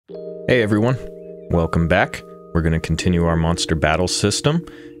Hey everyone, welcome back. We're going to continue our monster battle system.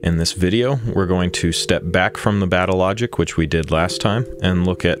 In this video, we're going to step back from the battle logic, which we did last time, and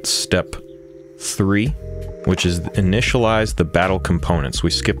look at step 3, which is initialize the battle components.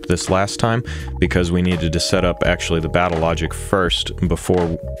 We skipped this last time because we needed to set up actually the battle logic first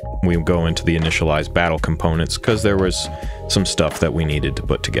before we go into the initialize battle components, because there was some stuff that we needed to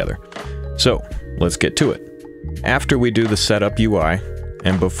put together. So let's get to it. After we do the setup UI,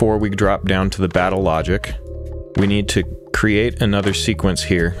 and before we drop down to the battle logic, we need to create another sequence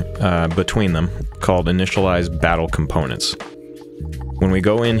here between them called initialize battle components. When we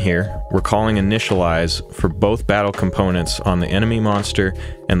go in here, we're calling initialize for both battle components on the enemy monster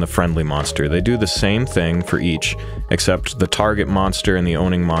and the friendly monster. They do the same thing for each, except the target monster and the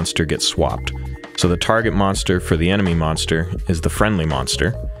owning monster get swapped. So the target monster for the enemy monster is the friendly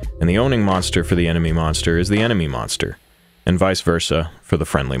monster, and the owning monster for the enemy monster is the enemy monster, and vice versa for the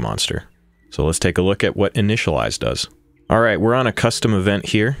friendly monster. So let's take a look at what initialize does. Alright, we're on a custom event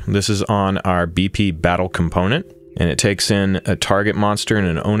here. This is on our BP battle component, and it takes in a target monster and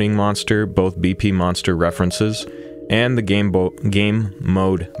an owning monster, both BP monster references, and the game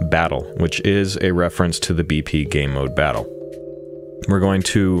mode battle, which is a reference to the BP game mode battle. We're going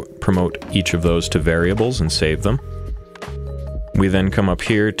to promote each of those to variables and save them. We then come up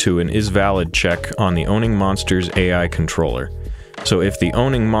here to an isValid check on the owning monster's AI controller. So if the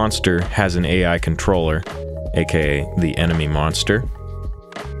owning monster has an AI controller, aka the enemy monster,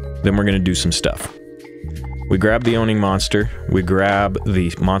 then we're going to do some stuff. We grab the owning monster, we grab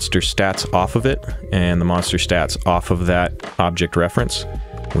the monster stats off of it, and the monster stats off of that object reference.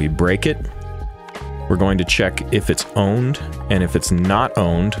 We break it. We're going to check if it's owned, and if it's not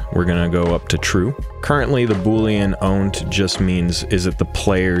owned, we're going to go up to true. Currently, the Boolean owned just means, is it the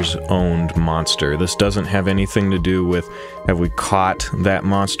player's owned monster? This doesn't have anything to do with, have we caught that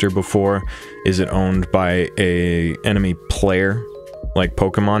monster before? Is it owned by an enemy player, like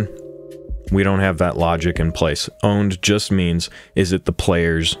Pokemon? We don't have that logic in place. Owned just means, is it the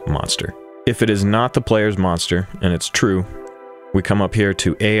player's monster? If it is not the player's monster, and it's true, we come up here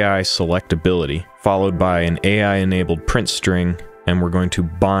to AI selectability, followed by an AI-enabled print string, and we're going to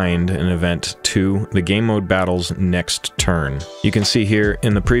bind an event to the game mode battle's next turn. You can see here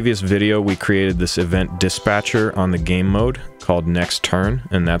in the previous video we created this event dispatcher on the game mode called next turn,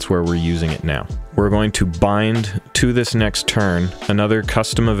 and that's where we're using it now. We're going to bind to this next turn another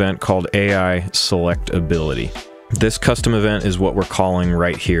custom event called AI selectability. This custom event is what we're calling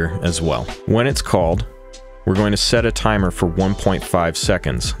right here as well. When it's called, we're going to set a timer for 1.5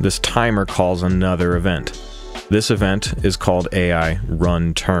 seconds. This timer calls another event. This event is called AI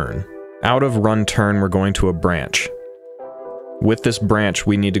run turn. Out of run turn, we're going to a branch. With this branch,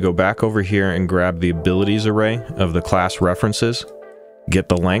 we need to go back over here and grab the abilities array of the class references, get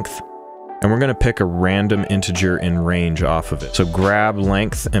the length, and we're going to pick a random integer in range off of it. So grab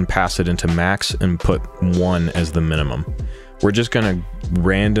length and pass it into max and put 1 as the minimum. We're just going to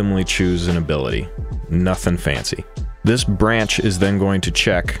randomly choose an ability. Nothing fancy. This branch is then going to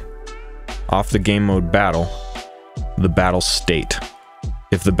check off the game mode battle, the battle state.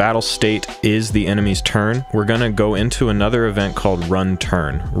 If the battle state is the enemy's turn, we're going to go into another event called run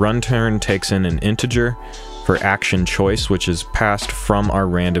turn. Run turn takes in an integer for action choice, which is passed from our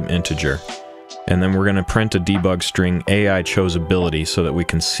random integer. And then we're going to print a debug string AI chose ability so that we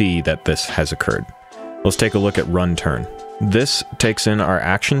can see that this has occurred. Let's take a look at run turn. This takes in our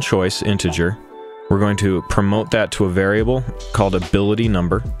action choice integer. We're going to promote that to a variable called ability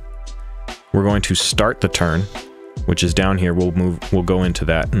number. We're going to start the turn, which is down here. We'll go into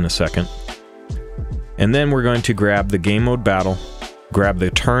that in a second. And then we're going to grab the game mode battle, grab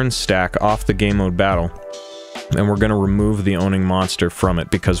the turn stack off the game mode battle, and we're going to remove the owning monster from it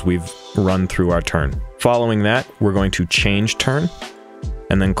because we've run through our turn. Following that, we're going to change turn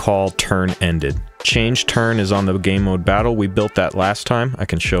and then call turn ended. Change turn is on the game mode battle. We built that last time. I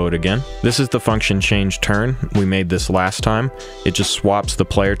can show it again. This is the function change turn. We made this last time. It just swaps the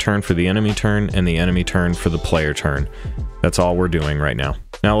player turn for the enemy turn and the enemy turn for the player turn. That's all we're doing right now.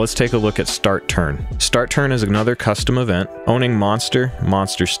 Now let's take a look at start turn. Start turn is another custom event. Owning monster,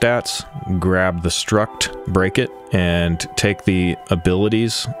 monster stats, grab the struct, break it, and take the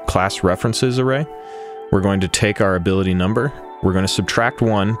abilities class references array. We're going to take our ability number. We're going to subtract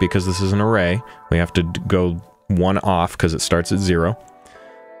 1 because this is an array. We have to go 1 off because it starts at 0.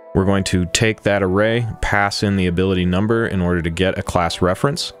 We're going to take that array, pass in the ability number in order to get a class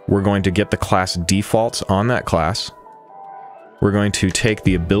reference. We're going to get the class defaults on that class. We're going to take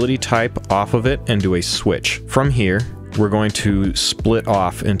the ability type off of it and do a switch. From here, we're going to split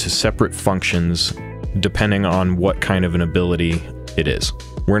off into separate functions depending on what kind of an ability it is.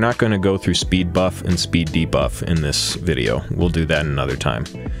 We're not going to go through speed buff and speed debuff in this video. We'll do that another time.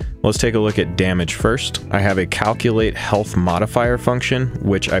 Let's take a look at damage first. I have a calculate health modifier function,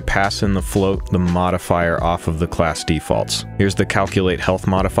 which I pass in the float the modifier off of the class defaults. Here's the calculate health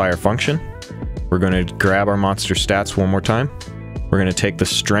modifier function. We're going to grab our monster stats one more time. We're going to take the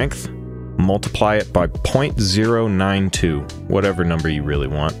strength, multiply it by 0.092, whatever number you really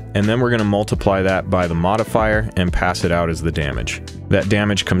want. And then we're going to multiply that by the modifier and pass it out as the damage. That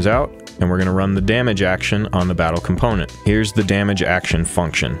damage comes out, and we're going to run the damage action on the battle component. Here's the damage action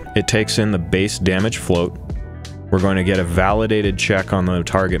function. It takes in the base damage float. We're going to get a validated check on the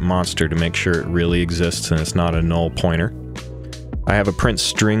target monster to make sure it really exists and it's not a null pointer. I have a print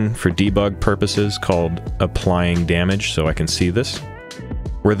string for debug purposes called applying damage, so I can see this.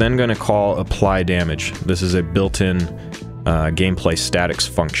 We're then going to call apply damage. This is a built-in gameplay statics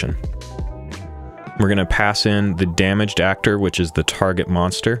function. We're going to pass in the damaged actor, which is the target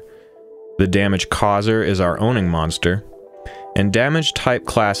monster. The damage causer is our owning monster. And damage type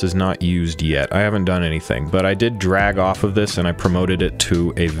class is not used yet. I haven't done anything, but I did drag off of this and I promoted it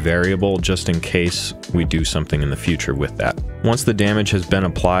to a variable just in case we do something in the future with that. Once the damage has been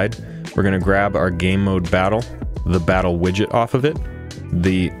applied, we're going to grab our game mode battle, the battle widget off of it,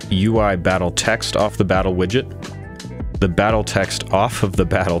 the UI battle text off the battle widget, the battle text off of the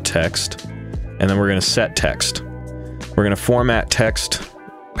battle text, and then we're going to set text. We're going to format text,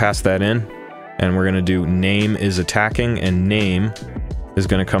 pass that in, and we're going to do name is attacking, and name is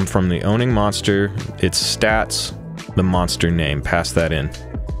going to come from the owning monster, its stats, the monster name, pass that in.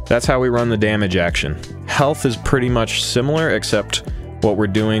 That's how we run the damage action. Health is pretty much similar, except what we're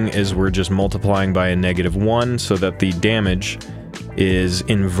doing is we're just multiplying by a -1 so that the damage is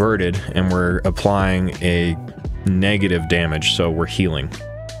inverted and we're applying a negative damage, so we're healing.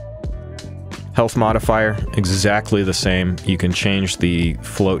 Health modifier, exactly the same. You can change the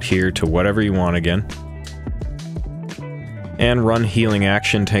float here to whatever you want again. And run healing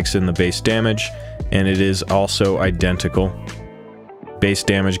action takes in the base damage, and it is also identical. Base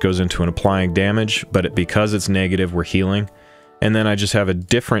damage goes into an applying damage, but because it's negative, we're healing. And then I just have a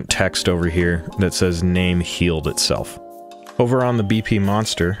different text over here that says name healed itself. Over on the BP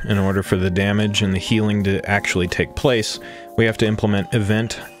monster, in order for the damage and the healing to actually take place, we have to implement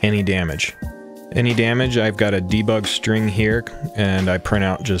event any damage. Any damage, I've got a debug string here, and I print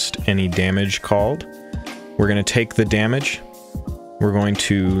out just any damage called. We're going to take the damage, we're going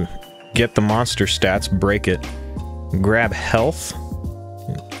to get the monster stats, break it, grab health,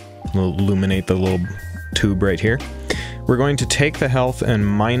 we'll illuminate the little tube right here. We're going to take the health and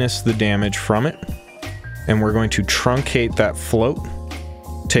minus the damage from it, and we're going to truncate that float,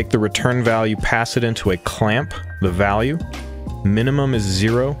 take the return value, pass it into a clamp, the value. Minimum is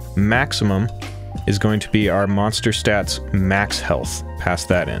 0, maximum is going to be our monster stats max health. Pass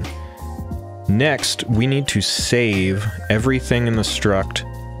that in. Next, we need to save everything in the struct,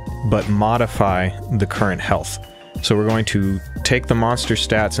 but modify the current health. So we're going to take the monster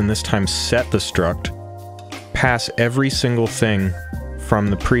stats and this time set the struct, pass every single thing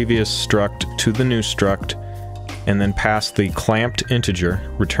from the previous struct to the new struct, and then pass the clamped integer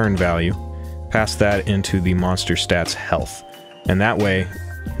return value, pass that into the monster stats health. And that way,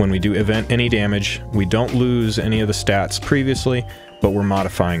 when we do event any damage, we don't lose any of the stats previously, but we're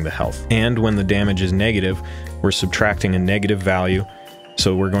modifying the health. And when the damage is negative, we're subtracting a negative value,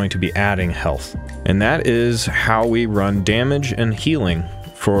 so we're going to be adding health. And that is how we run damage and healing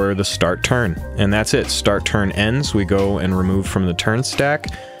for the start turn. And that's it. Start turn ends, we go and remove from the turn stack,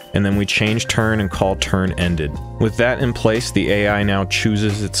 and then we change turn and call turn ended. With that in place, the AI now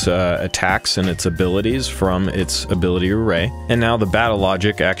chooses its attacks and its abilities from its ability array. And now the battle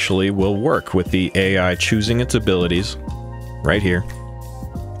logic actually will work with the AI choosing its abilities right here,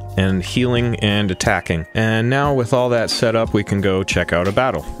 and healing and attacking. And now with all that set up, we can go check out a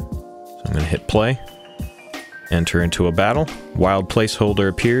battle. So I'm going to hit play, enter into a battle. Wild placeholder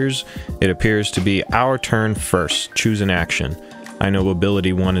appears. It appears to be our turn first. Choose an action. I know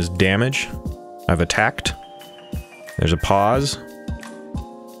ability 1 is damage. I've attacked. There's a pause.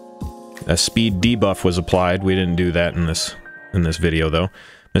 A speed debuff was applied. We didn't do that in this video though.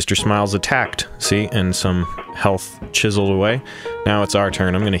 Mr. Smiles attacked. See, and some health chiseled away. Now it's our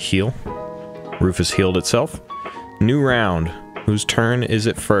turn. I'm going to heal. Rufus healed itself. New round. Whose turn is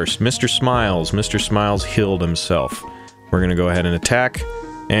it first? Mr. Smiles. Mr. Smiles healed himself. We're going to go ahead and attack.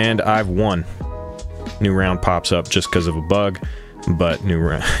 And I've won. New round pops up just because of a bug. But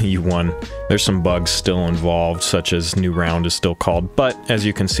you won. There's some bugs still involved, such as new round is still called, but as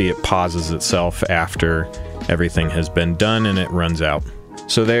you can see, it pauses itself after everything has been done and it runs out.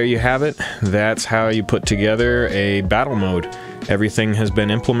 So there you have it. That's how you put together a battle mode. everything has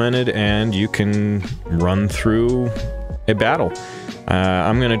been implemented and you can run through a battle.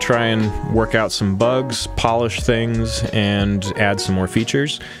 I'm going to try and work out some bugs, polish things, and add some more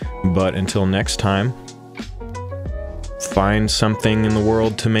features. But until next time, find something in the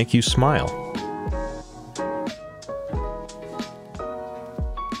world to make you smile.